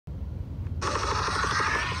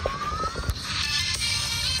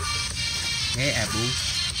Hey, Apple.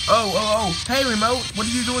 Oh, hey, Remote, what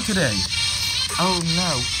are you doing today? Oh,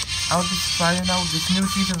 no. I was just finding out this new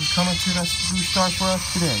season is coming to the new start for us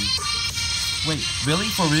today. Wait, really?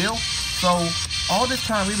 For real? So, all this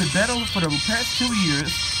time we've been battling for the past 2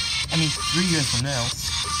 years. I mean, 3 years from now.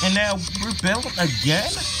 And now we're battling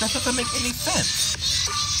again? That doesn't make any sense.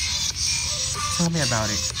 Tell me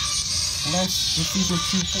about it. Last in season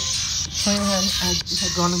 2, Player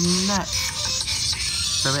had gone nuts.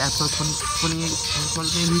 Remember episode 28 and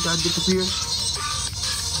 29, he got disappeared?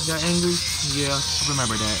 He got angry? Yeah, I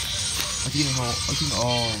remember that. I've seen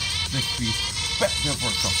all this piece.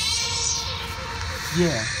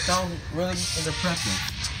 Yeah, that was really depressing.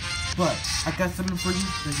 But I got something for you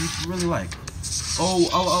that you really like. Oh,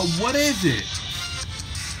 what is it?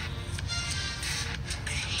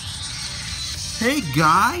 Hey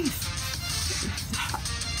guys!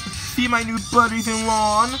 See my new buddies in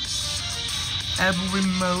lawn? Apple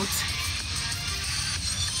Remote.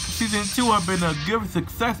 Season 2 have been a good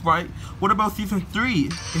success, right? What about Season 3?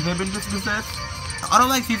 Has that been a success? I don't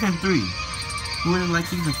like Season 3. We really like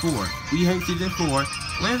Season 4. We hate Season 4.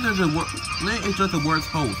 Lynn is just the worst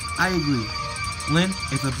host. I agree. Lynn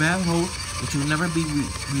is a bad host and should never be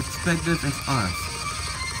respected as us.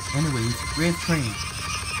 Anyways, where's Train?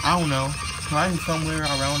 I don't know. Probably somewhere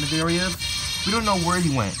around this area. We don't know where he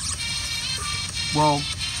went. Well,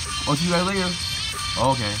 I'll see you guys later.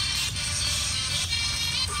 Okay.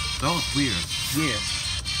 That was weird. Yeah.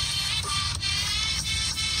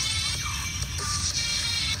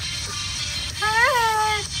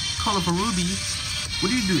 Hey! Calling for Ruby. What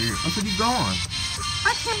do you do here? I said you gone.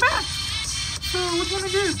 I came back. So what you wanna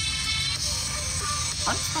do?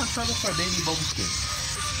 I'm just gonna try to start baby bubble stick.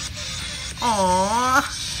 Aww.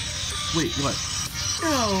 Wait, what?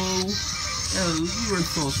 No. Oh, you were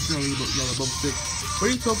so silly about yellow bubble stick. What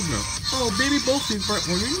are you talking about? Oh, baby bubble stick right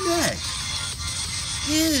on your neck.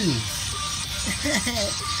 Ew.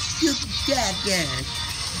 You got that.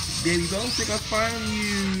 Baby bubble stick, I found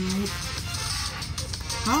you.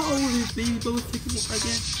 How old is baby bubble stick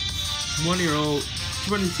again? 1 year old.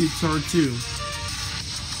 22 turn 2.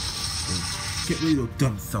 Get rid of those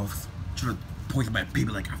dumb selves. Trying to poison my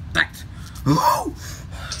baby like a fact. Oh!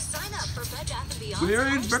 Where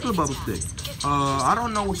is regular bubble stick? I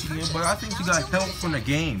don't know what she did, but I think she got help from the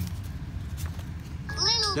game.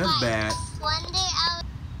 That's bad.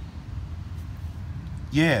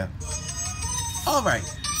 Yeah. Alright,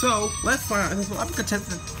 so let's find out. I'm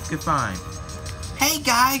contestant can find. Hey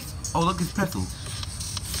guys! Oh, look, it's Pretzel.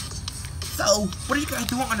 So, what are you guys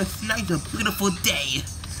doing on this nice and beautiful day?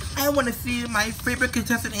 I want to see my favorite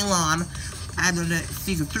contestant, Elon. I don't know,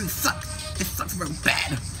 season 3 sucks. It sucks very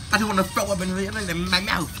bad. I just want to throw up in my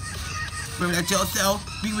mouth. Remember that jail cell?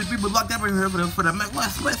 We were locked up in here for the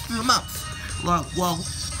last few months. Well,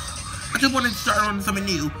 I just want to start on something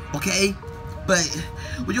new, okay? But,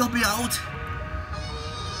 would you help me out?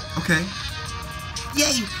 Okay.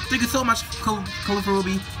 Yay! Thank you so much, Colorful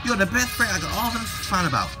Ruby. You're the best friend I could always find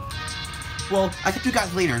about. Well, I'll catch you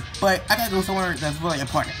guys later, but I gotta go somewhere that's really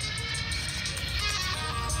important.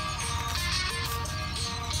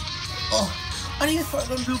 Oh, I need to find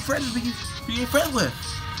some new friends to be friends with.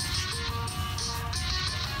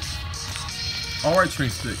 Alright, Train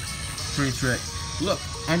Trick. Look,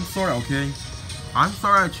 I'm sorry, okay? I'm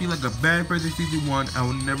sorry I treated you like a bad person in season 1. I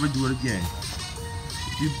will never do it again.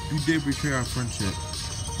 You did betray our friendship.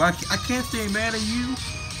 But I can't stay mad at you.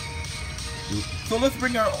 So let's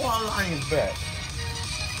bring our old alliance back.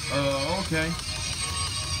 Okay.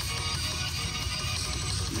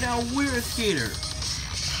 Now where's Skater?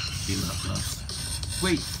 He left us.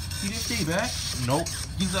 Wait, he didn't stay back? Nope,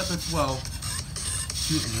 he left as well.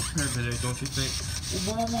 Shooting the president, don't you think?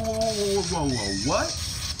 Whoa, what?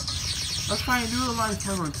 Let's find a new alliance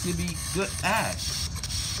member to be good at.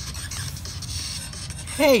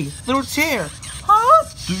 Hey, little chair. Huh?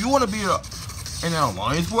 Do you want to be an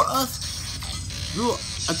alliance for us? You'll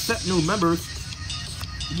accept new members.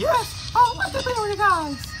 Yes, I'd like to be with you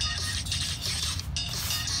guys.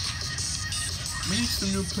 Meet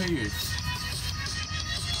some new players.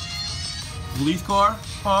 Police car?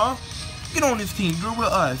 Huh? Get on this team, you're with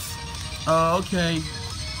us. Okay.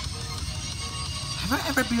 Have I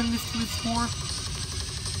ever been in this team before?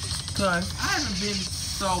 Cause I haven't been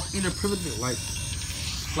so underprivileged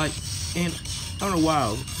like in I don't know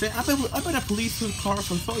while. See, I've been a police car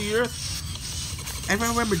for so years. And I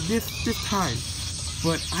remember this time,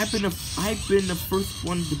 but I've been the first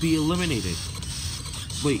one to be eliminated.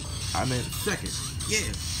 Wait, I meant second.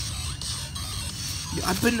 Yeah,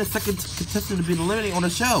 I've been the second contestant to be eliminated on the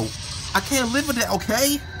show. I can't live with that,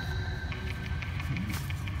 okay?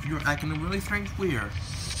 You're acting really strange weird.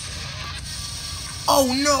 Oh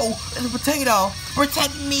no! It's a potato!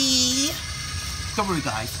 Protect me! Don't worry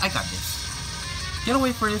guys, I got this. Get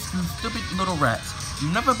away from this stupid little rats. You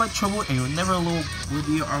never bite trouble and you'll never will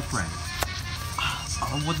be our friend.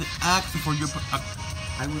 I wasn't asking for your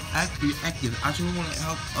I was asking for your active. I just want to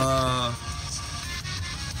help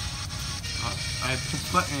I push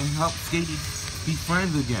button and help Skaty be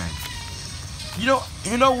friends again. You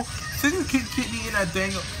know, since you kicked me in that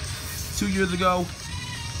thing 2 years ago,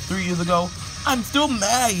 3 years ago, I'm still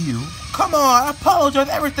mad at you. Come on, I apologize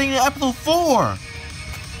for everything in episode 4.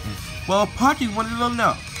 Well, Party wanted to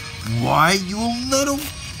know. Why, you little...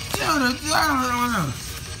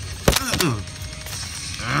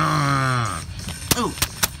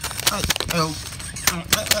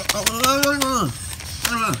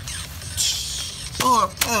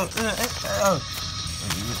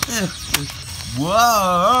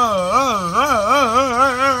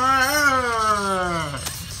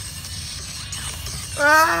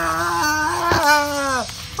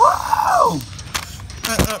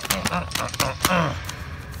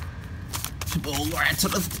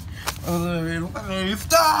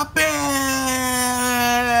 Stop it!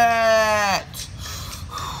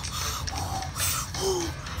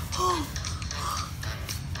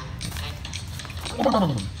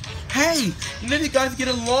 Hey, you need you guys get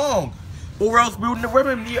along, or else we would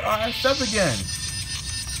never meet ourselves again.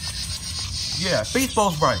 Yeah,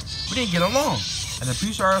 baseball's right. We didn't get along, and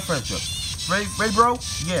appreciate our friendship. Right, bro?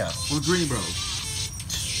 Yeah, we're green bros.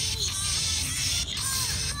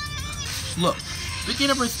 Look, we can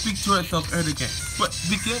never speak to ourselves ever again, but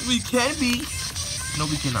we can be. No,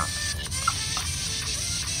 we cannot.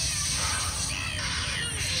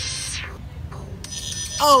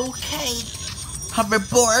 Okay,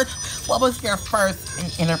 Hoverboard, what was your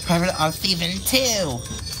first interpreter of season 2?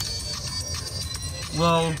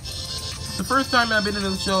 Well, the first time I've been in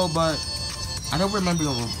the show, but I don't remember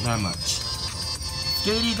that much.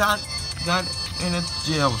 Skaty got in a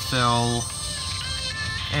jail cell,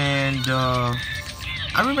 and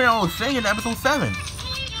I remember I was saying in episode 7.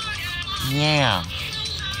 Yeah.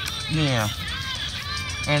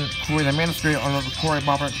 And who is administrator on the Corey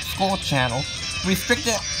Barber School channel,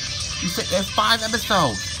 restricted 5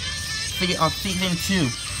 episodes of season 2.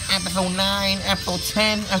 Episode 9, episode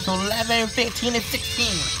 10, episode 11, 15, and 16.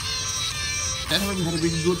 That's why we had to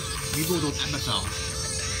redo those episodes.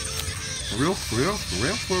 For real?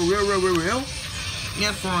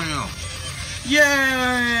 Yes, for real.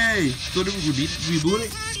 Yay! So did we reboot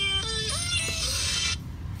it?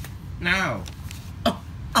 Now.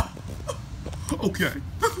 Okay.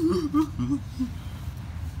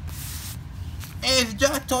 It's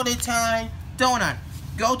just total time. Donut,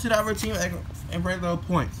 go to the other team and break those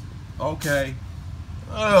points. Okay.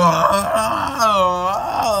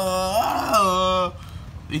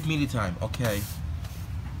 It's media time. Okay.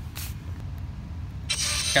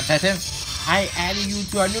 Contestants, I added you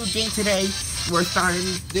to our new game today. We're starting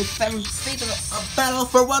this 7th season of Battle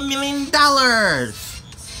for $1 million.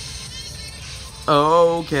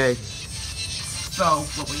 Okay. So,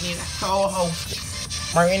 what we need a co-host.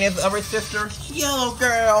 Marina's other sister, Yellow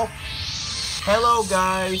Girl. Hello,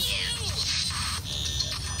 guys.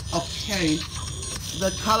 Okay,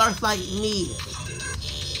 the colors like me.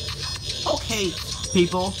 Okay,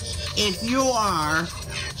 people, if you are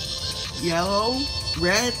yellow,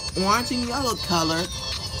 red, orange, and yellow color,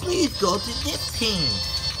 please go to this team.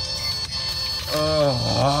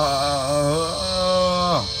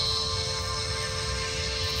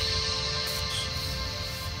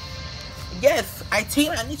 Yes, I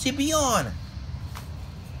team I need to be on.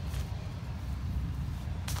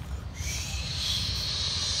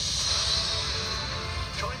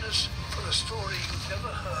 Join us for a story you've never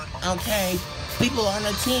heard. Okay, people on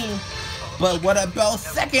the team, but what about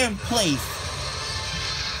second place?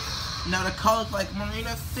 Now the colors like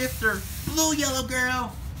Marina's sister, Blue Yellow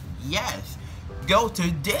Girl. Yes, go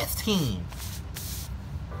to this team.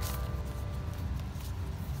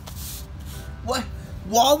 What?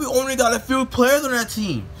 Why we only got a few players on that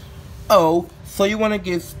team? Oh, so you want to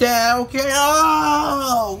get style? Okay,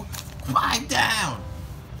 oh! Quiet down.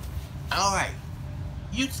 Alright,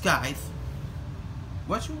 you guys,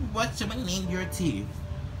 what should we name your team?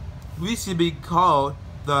 We should be called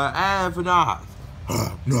the Have-Nots.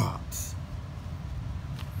 Nots.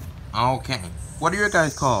 Okay. What are your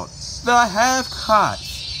guys called? The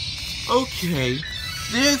Have-Cots. Okay.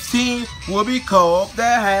 This team will be called the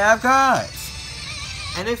Have-Cots.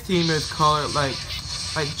 And this team is called like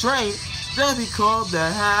Drake. They'll be called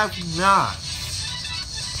the Have-Nots.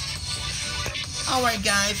 Alright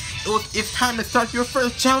guys, it's time to start your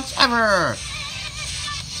first challenge ever!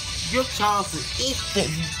 Your challenge is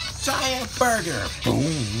giant burger.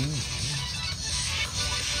 Boom.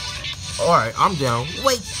 Alright, I'm down.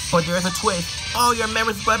 Wait, but there's a twist. All your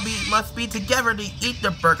members must be together to eat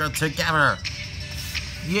the burger together.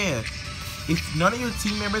 Yeah, if none of your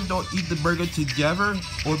team members don't eat the burger together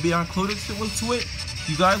or be included to it,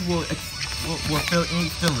 you guys will fail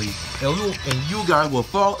instantly, and you guys will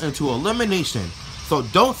fall into elimination. So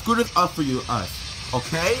don't screw this up for us,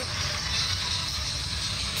 okay?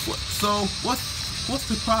 So what's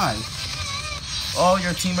the prize? All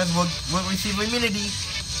your team members will receive immunity,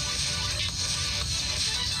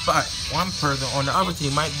 but one person on the other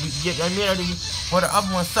team might get immunity, while the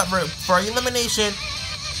other one suffer for elimination.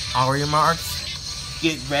 All your marks,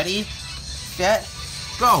 get ready, set,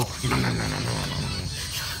 go.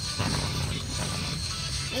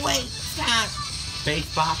 Wait, stop.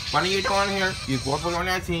 Baseball, what are you doing here? You're both on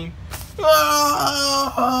that team. Oh,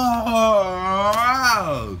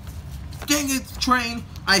 dang it, train.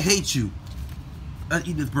 I hate you. Let's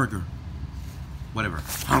eat this burger. Whatever.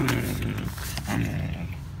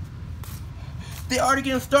 They already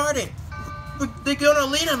getting started. They're gonna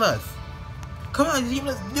lead of us. Come on, team,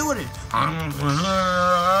 let's do it.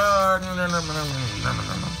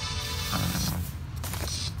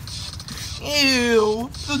 Ew,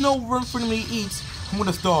 there's no room for me to eat. I'm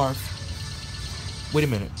gonna starve. Wait a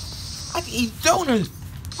minute. I can eat donuts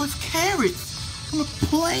with carrots on a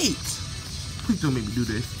plate. Please don't make me do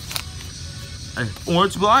this.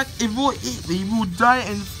 Orange block, it will eat me, it will die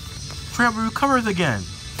and Trevor recovers again.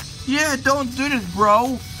 Yeah, don't do this,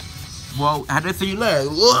 bro. Whoa, I didn't see you leg.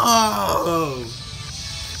 Whoa!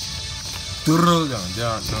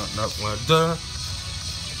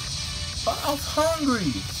 I was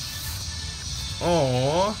hungry.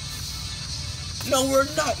 Aww. No, we're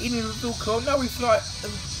not eating the blue code. Now we start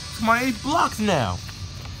my 8 blocks now.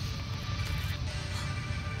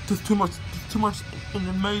 There's too much in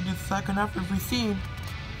the made this second after we seen.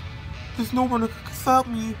 There's no one to stop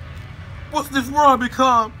me. What's this world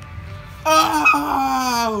become?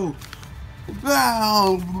 Oh!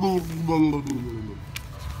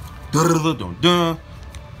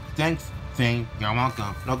 Thanks, Fang. You're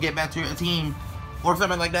welcome. Now get back to your team. Or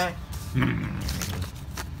something like that.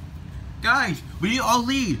 Guys, we all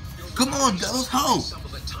lead. Come on, let's hope.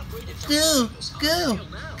 Go.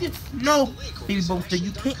 No, baby bolster,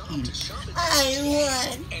 you can't eat it.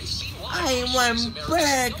 I want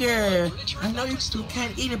burger. I know you still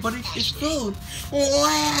can't eat it, but it's food.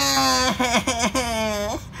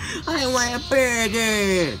 I want a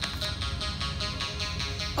burger.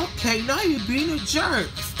 Okay, now you're being a jerk.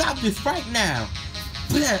 Stop this right now.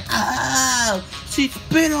 Oh, she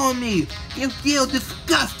spit on me. You feel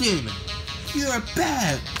disgusting. You're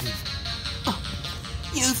bad. Oh,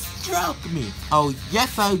 you struck me. Oh,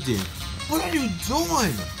 yes I did. What are you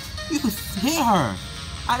doing? You hit her.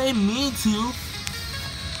 I didn't mean to.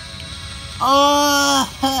 Oh,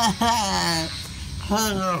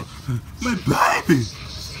 my baby.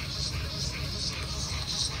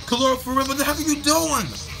 Kalora, for real, what the heck are you doing?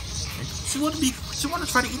 She wanted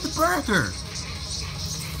to try to eat the burger.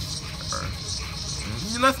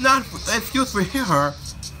 That's not an excuse for her.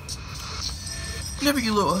 Never,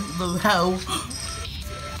 you little hell.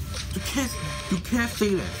 You can't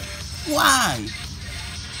say that. Why?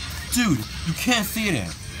 Dude, you can't say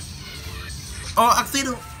that. Oh, I say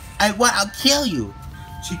that. I'll kill you.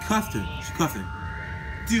 She cussed her.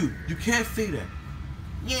 Dude, you can't say that.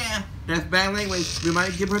 Yeah, that's bad language. We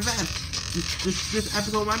might get revenge. This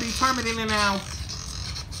episode might be terminated now.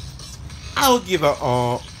 I'll give her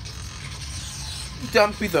you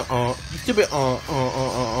dumb piece of you stupid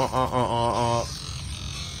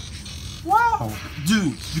Wow,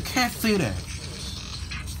 dude, you can't say that.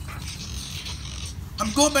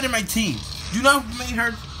 I'm going back to my team. Do not make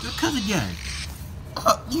her cuss again.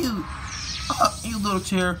 You little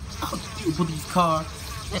chair. You police car.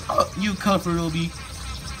 And you comfort Ruby.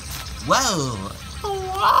 Whoa.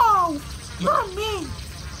 Wow. You're mean.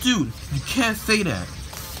 Dude, you can't say that.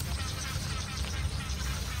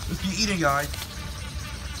 Let's keep eating, guys.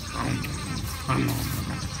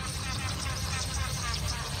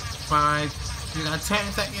 5. You got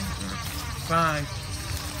 10 seconds. 5,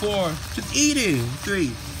 4. Just eat it.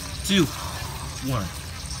 3, 2, 1.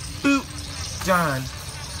 Boop. Done.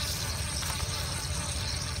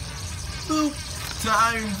 Boop.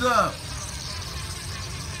 Time's up.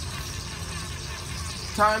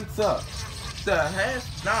 Time's up. The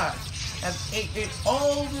have-nots have ate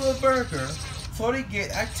all the burger, so they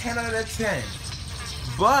get a 10 out of 10.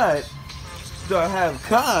 But the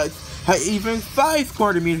have-Cots have even 5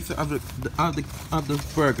 quarter meters of the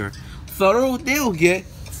burger, so they'll get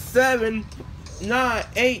 7, 9,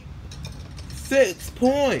 8, 6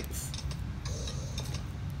 points.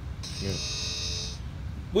 Yeah.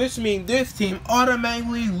 Which means this team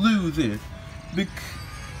automatically loses. The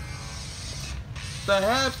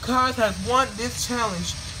Cots has won this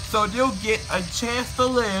challenge, so they'll get a chance to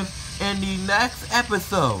live in the next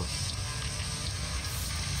episode.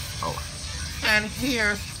 Oh, and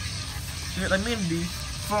here's the immunity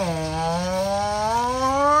for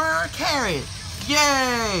Carrot.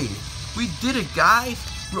 Yay! We did it, guys.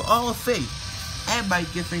 We're all safe. Everybody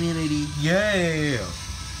gets immunity. Yeah.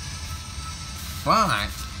 Fine.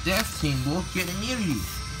 This team will get immunity.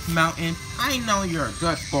 Mountain, I know you're a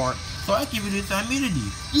good sport, so I give you this immunity.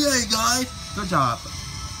 Yay, guys. Good job.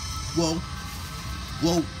 Well,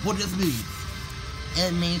 what does this mean?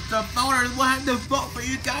 It means the voters will have to vote for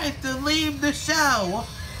you guys to leave the show.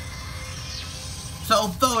 So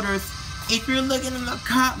voters, if you're looking in the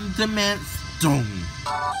comments, don't.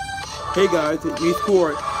 Hey guys, it's me,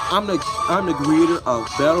 Court. I'm the creator of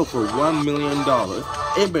Battle for $1 million.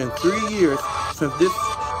 It's been 3 years since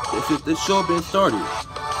this show been started.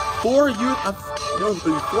 4 years of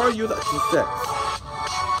success.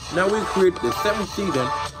 Now we created the 7th season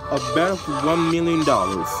of Battle for $1 million.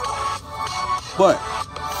 But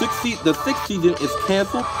the 6th season is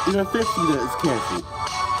canceled, and the 5th season is canceled.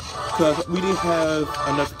 Because we didn't have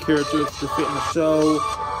enough characters to fit in the show.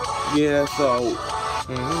 Yeah, so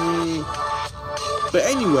but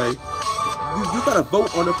anyway, you gotta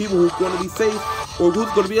vote on the people who's gonna be safe or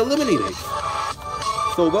who's gonna be eliminated.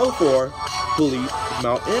 So vote for Police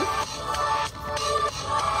Mountain,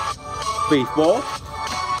 Baseball,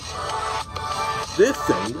 this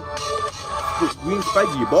thing, Green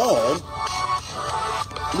Spiky Ball,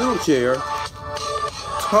 Little Chair,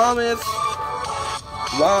 Thomas,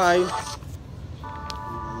 Live,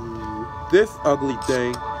 this ugly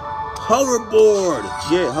thing, Hoverboard!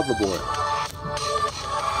 Yeah, hoverboard.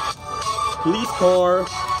 Police car,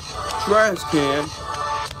 trash can,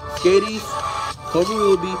 Skaties, Cover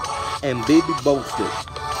Ruby, and Baby Bolster.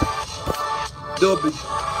 There'll be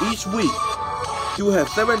each week. You have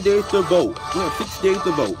 7 days to vote. You have 6 days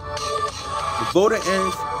to vote. The voting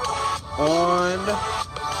ends on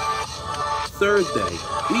Thursday.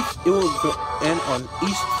 It will end on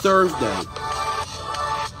each Thursday.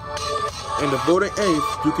 And the voting ends.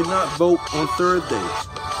 You cannot vote on Thursdays.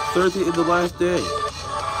 Thursday is the last day.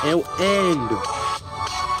 It will end.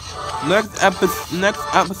 Next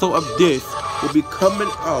episode of this will be coming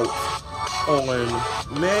out on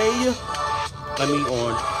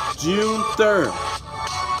June 3rd.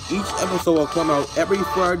 Each episode will come out every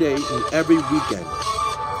Friday and every weekend.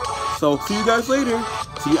 So see you guys later.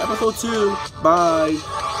 See you episode 2. Bye.